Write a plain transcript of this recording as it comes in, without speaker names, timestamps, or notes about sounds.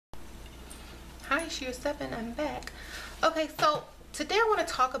Hi, Sheer 7, I'm back. Okay, so today I want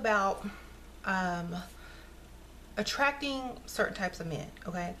to talk about attracting certain types of men.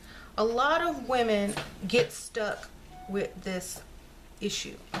 Okay, a lot of women get stuck with this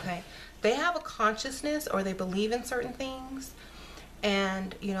issue. Okay, they have a consciousness or they believe in certain things,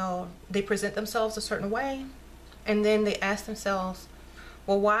 and they present themselves a certain way, and then they ask themselves,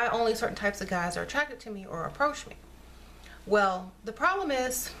 well, why only certain types of guys are attracted to me or approach me? Well, the problem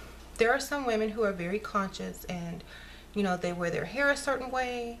is there are some women who are very conscious, and they wear their hair a certain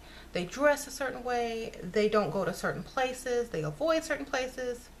way, they dress a certain way, they don't go to certain places, they avoid certain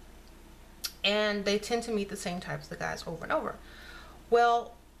places, and they tend to meet the same types of guys over and over.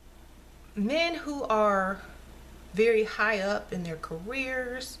 Well, men who are very high up in their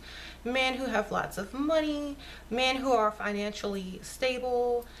careers, men who have lots of money, men who are financially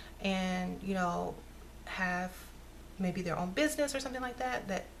stable and have maybe their own business or something like that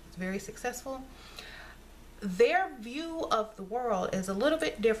that's very successful, their view of the world is a little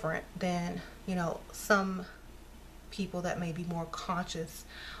bit different than some people that may be more conscious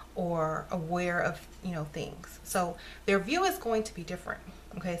or aware of things. So their view is going to be different.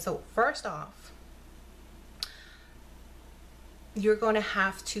 Okay, so first off, you're going to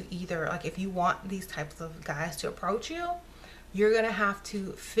have to either, like, if you want these types of guys to approach you, you're going to have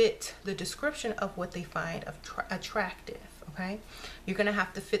to fit the description of what they find attractive. Okay, you're going to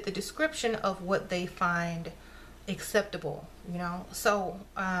have to fit the description of what they find acceptable. So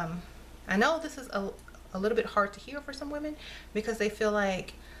I know this is a little bit hard to hear for some women, because they feel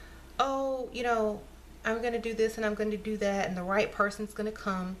like, oh, I'm going to do this and I'm going to do that and the right person's going to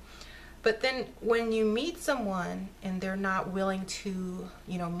come. But then when you meet someone and they're not willing to,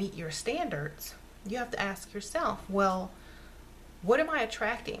 meet your standards, you have to ask yourself, well, what am I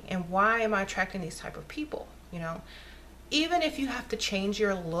attracting, and why am I attracting these type of people? Even if you have to change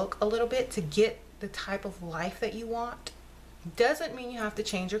your look a little bit to get the type of life that you want, doesn't mean you have to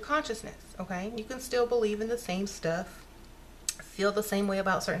change your consciousness. Okay, you can still believe in the same stuff, feel the same way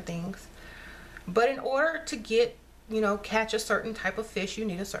about certain things, but in order to catch a certain type of fish, you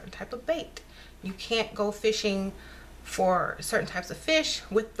need a certain type of bait. You can't go fishing for certain types of fish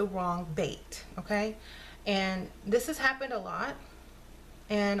with the wrong bait. Okay, and this has happened a lot,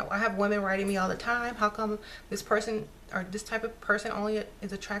 and I have women writing me all the time, how come this person or this type of person only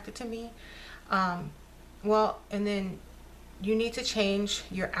is attracted to me? Well, and then you need to change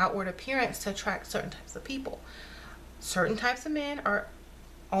your outward appearance to attract certain types of people. Certain types of men are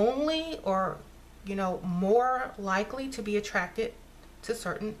only, or more likely to be attracted to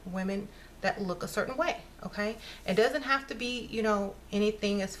certain women that look a certain way. Okay, it doesn't have to be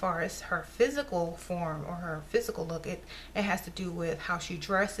anything as far as her physical form or her physical look. It has to do with how she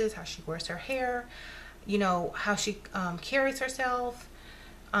dresses, how she wears her hair, how she carries herself,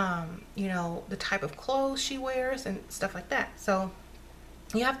 the type of clothes she wears and stuff like that. So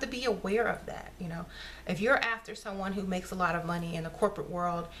you have to be aware of that. If you're after someone who makes a lot of money in the corporate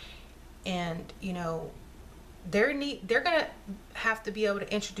world, and they're gonna have to be able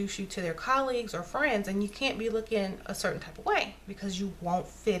to introduce you to their colleagues or friends, and you can't be looking a certain type of way because you won't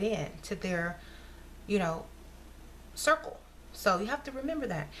fit in to their circle. So you have to remember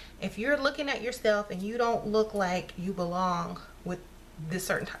that if you're looking at yourself and you don't look like you belong with this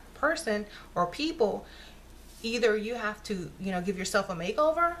certain type of person or people, either you have to give yourself a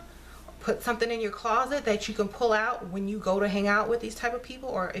makeover, put something in your closet that you can pull out when you go to hang out with these type of people,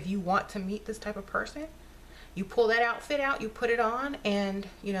 or if you want to meet this type of person, you pull that outfit out, you put it on, and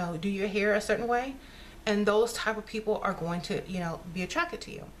do your hair a certain way, and those type of people are going to be attracted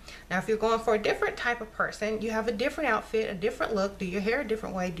to you. Now if you're going for a different type of person, you have a different outfit, a different look, do your hair a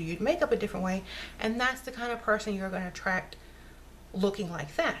different way, do your makeup a different way, and that's the kind of person you're going to attract looking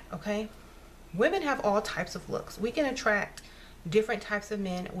like that. Okay, women have all types of looks. We can attract different types of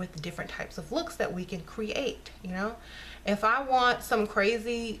men with different types of looks that we can create. If I want some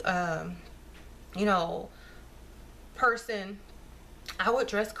crazy person, I would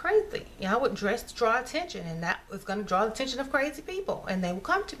dress crazy. I would dress to draw attention, and that was going to draw the attention of crazy people, and they will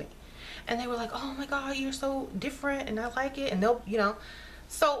come to me and they were like, oh my god, you're so different and I like it. And they'll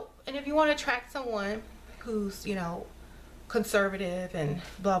so, and if you want to attract someone who's conservative and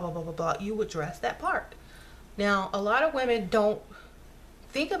blah blah blah blah blah, you would dress that part. Now a lot of women don't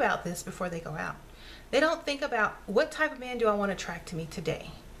think about this before they go out. They don't think about, what type of man do I want to attract to me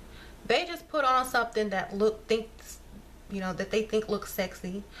today? They just put on something that that they think looks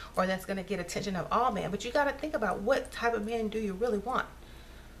sexy, or that's going to get attention of all men. But you got to think about, what type of man do you really want?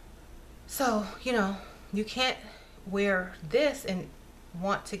 So you can't wear this and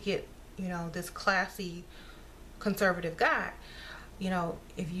want to get this classy conservative guy. you know,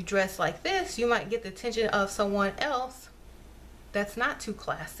 if you dress like this, you might get the attention of someone else that's not too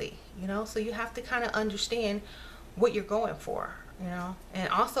classy, you know. So you have to kind of understand what you're going for, you know, and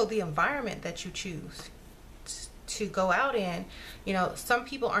also the environment that you choose to go out in. You know, some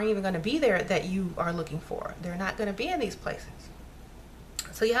people aren't even going to be there that you are looking for. They're not going to be in these places.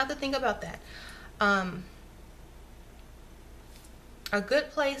 So you have to think about that. A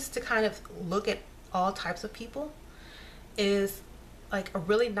good place to kind of look at all types of people is like a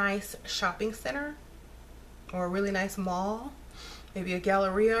really nice shopping center or a really nice mall, maybe a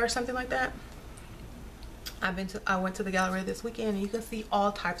Galleria or something like that. I went to the Galleria this weekend, and you can see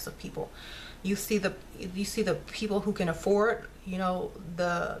all types of people. You see the people who can afford, you know,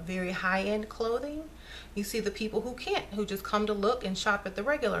 the very high-end clothing. You see the people who can't, who just come to look and shop at the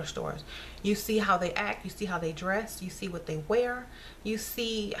regular stores. You see how they act, you see how they dress, you see what they wear, you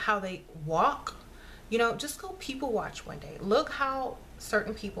see how they walk. You know, just go people watch one day. Look how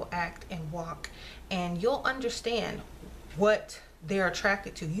certain people act and walk, and you'll understand what they're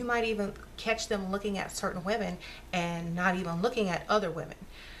attracted to. You might even catch them looking at certain women and not even looking at other women.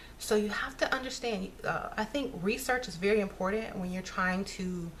 So you have to understand, I think research is very important when you're trying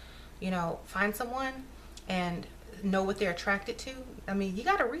to, you know, find someone and know what they're attracted to. I mean, you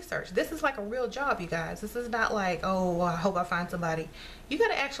got to research. This is like a real job, you guys. This is not like, oh, well, I hope I find somebody. You got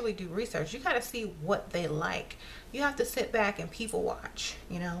to actually do research. You got to see what they like. You have to sit back and people watch,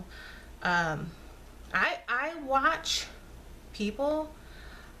 you know. I watch people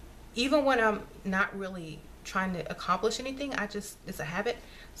even when I'm not really trying to accomplish anything. It's a habit.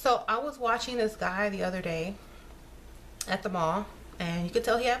 So I was watching this guy the other day at the mall, and you could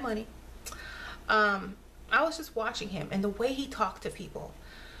tell he had money. I was just watching him, and the way he talked to people,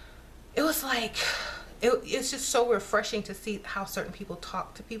 it was like, it's just so refreshing to see how certain people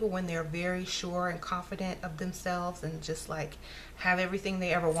talk to people when they're very sure and confident of themselves and just like have everything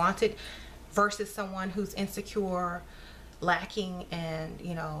they ever wanted, versus someone who's insecure, lacking, and,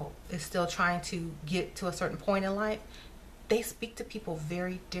 you know, is still trying to get to a certain point in life. They speak to people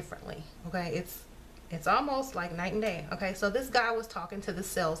very differently. Okay, it's almost like night and day. Okay, so this guy was talking to the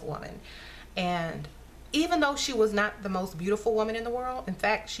saleswoman, and even though she was not the most beautiful woman in the world, in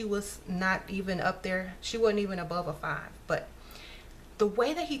fact, she was not even up there, she wasn't even above a 5, but the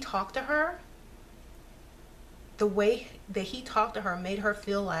way that he talked to her, made her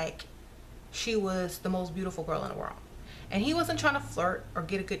feel like she was the most beautiful girl in the world. And he wasn't trying to flirt or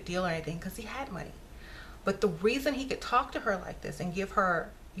get a good deal or anything, because he had money. But the reason he could talk to her like this and give her,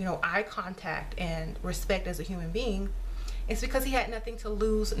 you know, eye contact and respect as a human being, is because he had nothing to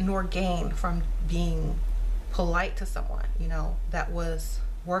lose nor gain from being polite to someone, you know, that was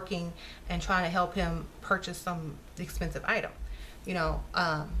working and trying to help him purchase some expensive item, you know.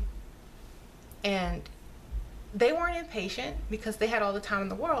 And they weren't impatient because they had all the time in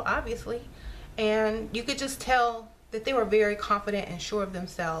the world, obviously. And you could just tell that they were very confident and sure of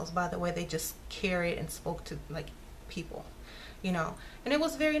themselves by the way they just carried and spoke to like people, you know. And it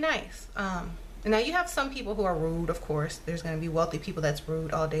was very nice. And now you have some people who are rude, of course. There's going to be wealthy people that's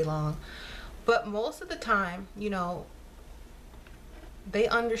rude all day long. But most of the time, you know, they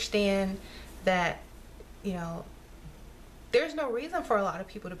understand that, you know, there's no reason for a lot of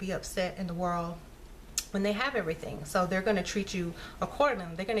people to be upset in the world when they have everything. So they're going to treat you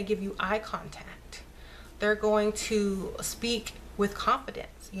accordingly. They're going to give you eye contact. They're going to speak with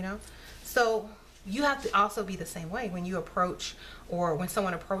confidence, you know. So you have to also be the same way when you approach, or when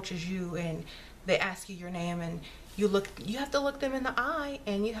someone approaches you and they ask you your name, and you have to look them in the eye,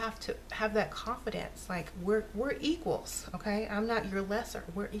 and you have to have that confidence, like we're equals. Okay, I'm not your lesser,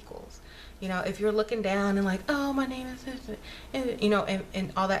 we're equals. You know, if you're looking down and like, oh, my name is this, and you know,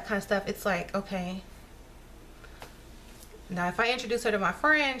 and all that kind of stuff, it's like, okay, now if I introduce her to my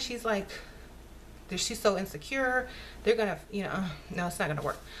friend, she's like, she's so insecure, they're gonna, you know, no, it's not gonna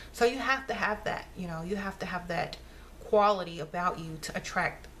work. So you have to have that, you know, you have to have that quality about you to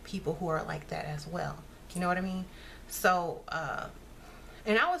attract people who are like that as well. You know what I mean? So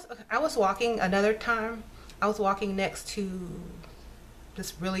and I was walking another time, I was walking next to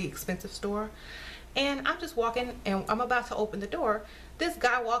this really expensive store, and I'm just walking, and I'm about to open the door. This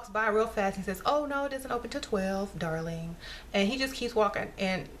guy walks by real fast. He says, oh, no, it doesn't open till 12, darling. And he just keeps walking.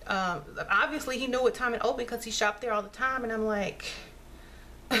 And obviously he knew what time it opened because he shopped there all the time. And I'm like,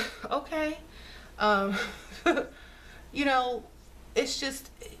 okay. You know, it's just,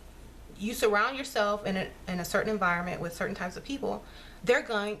 you surround yourself in a certain environment with certain types of people. They're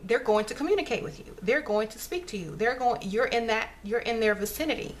going to communicate with you. They're going to speak to you. You're in their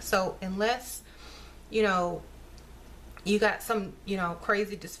vicinity. So unless, you know, you got some, you know,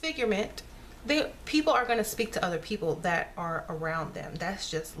 crazy disfigurement, People are going to speak to other people that are around them. That's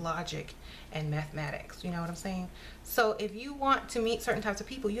just logic and mathematics. You know what I'm saying? So if you want to meet certain types of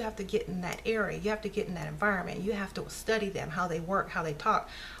people, you have to get in that area. You have to get in that environment. You have to study them, how they work, how they talk,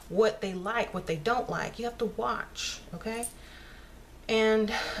 what they like, what they don't like. You have to watch, okay?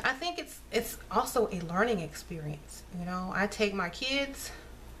 And I think it's also a learning experience. You know, I take my kids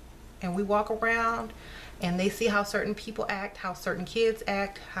and we walk around and they see how certain people act, how certain kids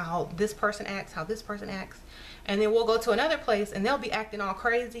act, how this person acts, how this person acts. And then we'll go to another place and they'll be acting all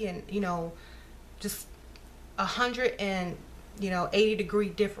crazy and, you know, just 180-degree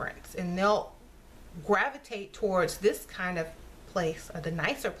difference. And they'll gravitate towards this kind of place, or the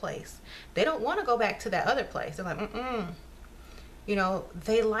nicer place. They don't want to go back to that other place. They're like, you know,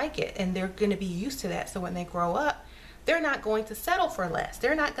 they like it and they're going to be used to that. So when they grow up, they're not going to settle for less.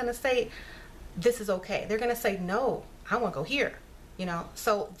 They're not going to say, this is okay. They're going to say, no, I want to go here. You know,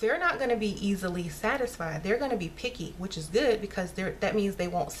 so they're not going to be easily satisfied. They're going to be picky, which is good, because that means they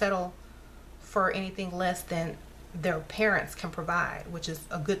won't settle for anything less than their parents can provide, which is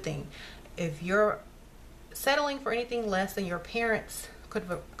a good thing. If you're settling for anything less than your parents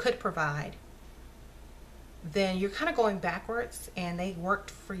could provide, then you're kind of going backwards, and they worked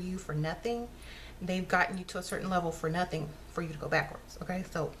for you for nothing. They've gotten you to a certain level for nothing for you to go backwards. Okay,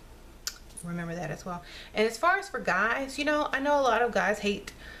 so remember that as well. And as far as for guys, you know, I know a lot of guys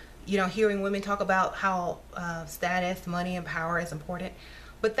hate, you know, hearing women talk about how status, money, and power is important,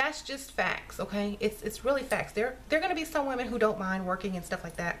 but that's just facts. Okay, it's really facts. There are going to be some women who don't mind working and stuff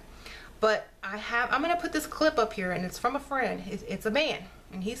like that, but I'm going to put this clip up here, and it's from a friend. It's a man,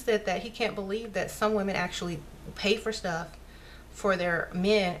 and he said that he can't believe that some women actually pay for stuff for their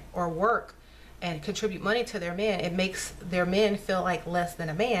men, or work and contribute money to their men. It makes their men feel like less than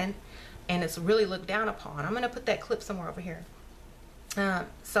a man, and it's really looked down upon. I'm going to put that clip somewhere over here.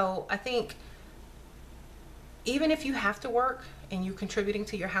 So I think even if you have to work and you're contributing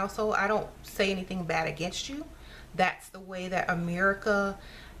to your household, I don't say anything bad against you. That's the way that America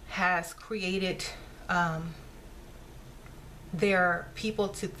has created their people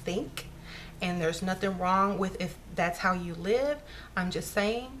to think, and there's nothing wrong with if that's how you live. I'm just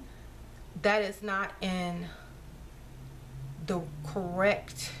saying that is not in the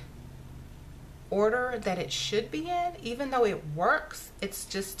correct order that it should be in. Even though it works, it's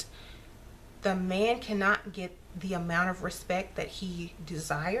just the man cannot get the amount of respect that he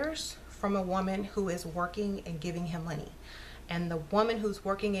desires from a woman who is working and giving him money. And the woman who's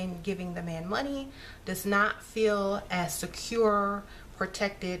working and giving the man money does not feel as secure,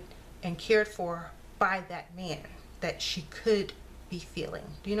 protected, and cared for by that man that she could be feeling.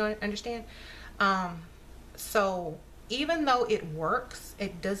 Do you understand? So even though it works,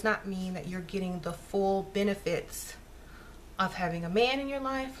 it does not mean that you're getting the full benefits of having a man in your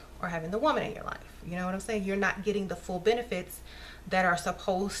life or having the woman in your life. You know what I'm saying? You're not getting the full benefits that are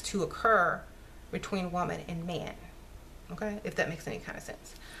supposed to occur between woman and man. Okay, if that makes any kind of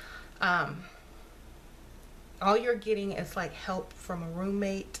sense. All you're getting is like help from a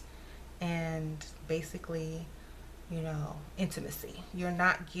roommate and basically, you know, intimacy. You're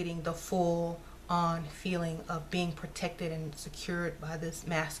not getting the full on feeling of being protected and secured by this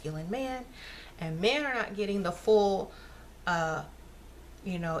masculine man, and men are not getting the full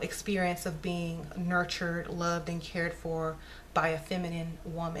you know, experience of being nurtured, loved, and cared for by a feminine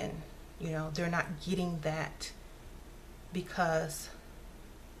woman. You know, they're not getting that because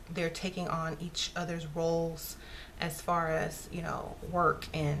they're taking on each other's roles as far as, you know, work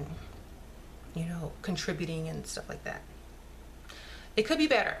and, you know, contributing and stuff like that. It could be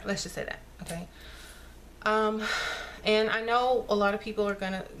better, let's just say that. Okay. And I know a lot of people are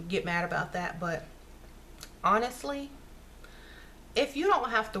gonna get mad about that, but honestly, if you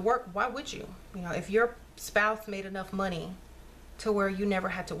don't have to work, why would you? You know, if your spouse made enough money to where you never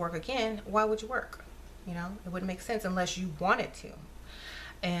had to work again, why would you work? You know, it wouldn't make sense unless you wanted to.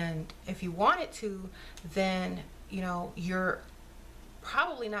 And if you wanted to, then, you know, you're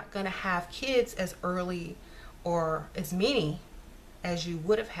probably not going to have kids as early or as many as you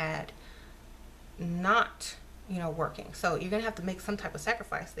would have had not, you know, working. So you're going to have to make some type of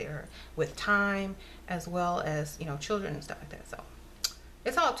sacrifice there with time as well as, you know, children and stuff like that. So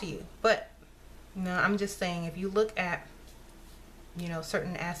it's all up to you. But, you know, I'm just saying, if you look at, you know,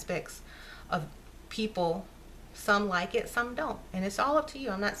 certain aspects of people, some like it, some don't, and it's all up to you.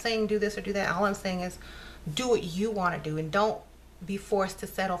 I'm not saying do this or do that. All I'm saying is do what you want to do, and don't be forced to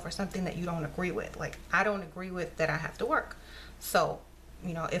settle for something that you don't agree with. Like, I don't agree with that I have to work, so,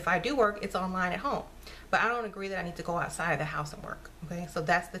 you know, if I do work, it's online at home, but I don't agree that I need to go outside of the house and work. Okay, so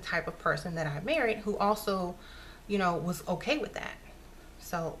that's the type of person that I married, who also, you know, was okay with that.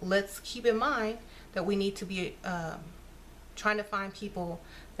 So let's keep in mind that we need to be trying to find people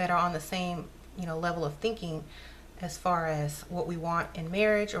that are on the same, you know, level of thinking as far as what we want in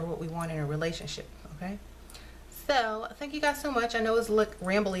marriage or what we want in a relationship. Okay, so thank you guys so much. I know it's look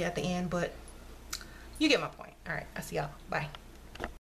rambly at the end, but you get my point. All right, I'll see y'all. Bye.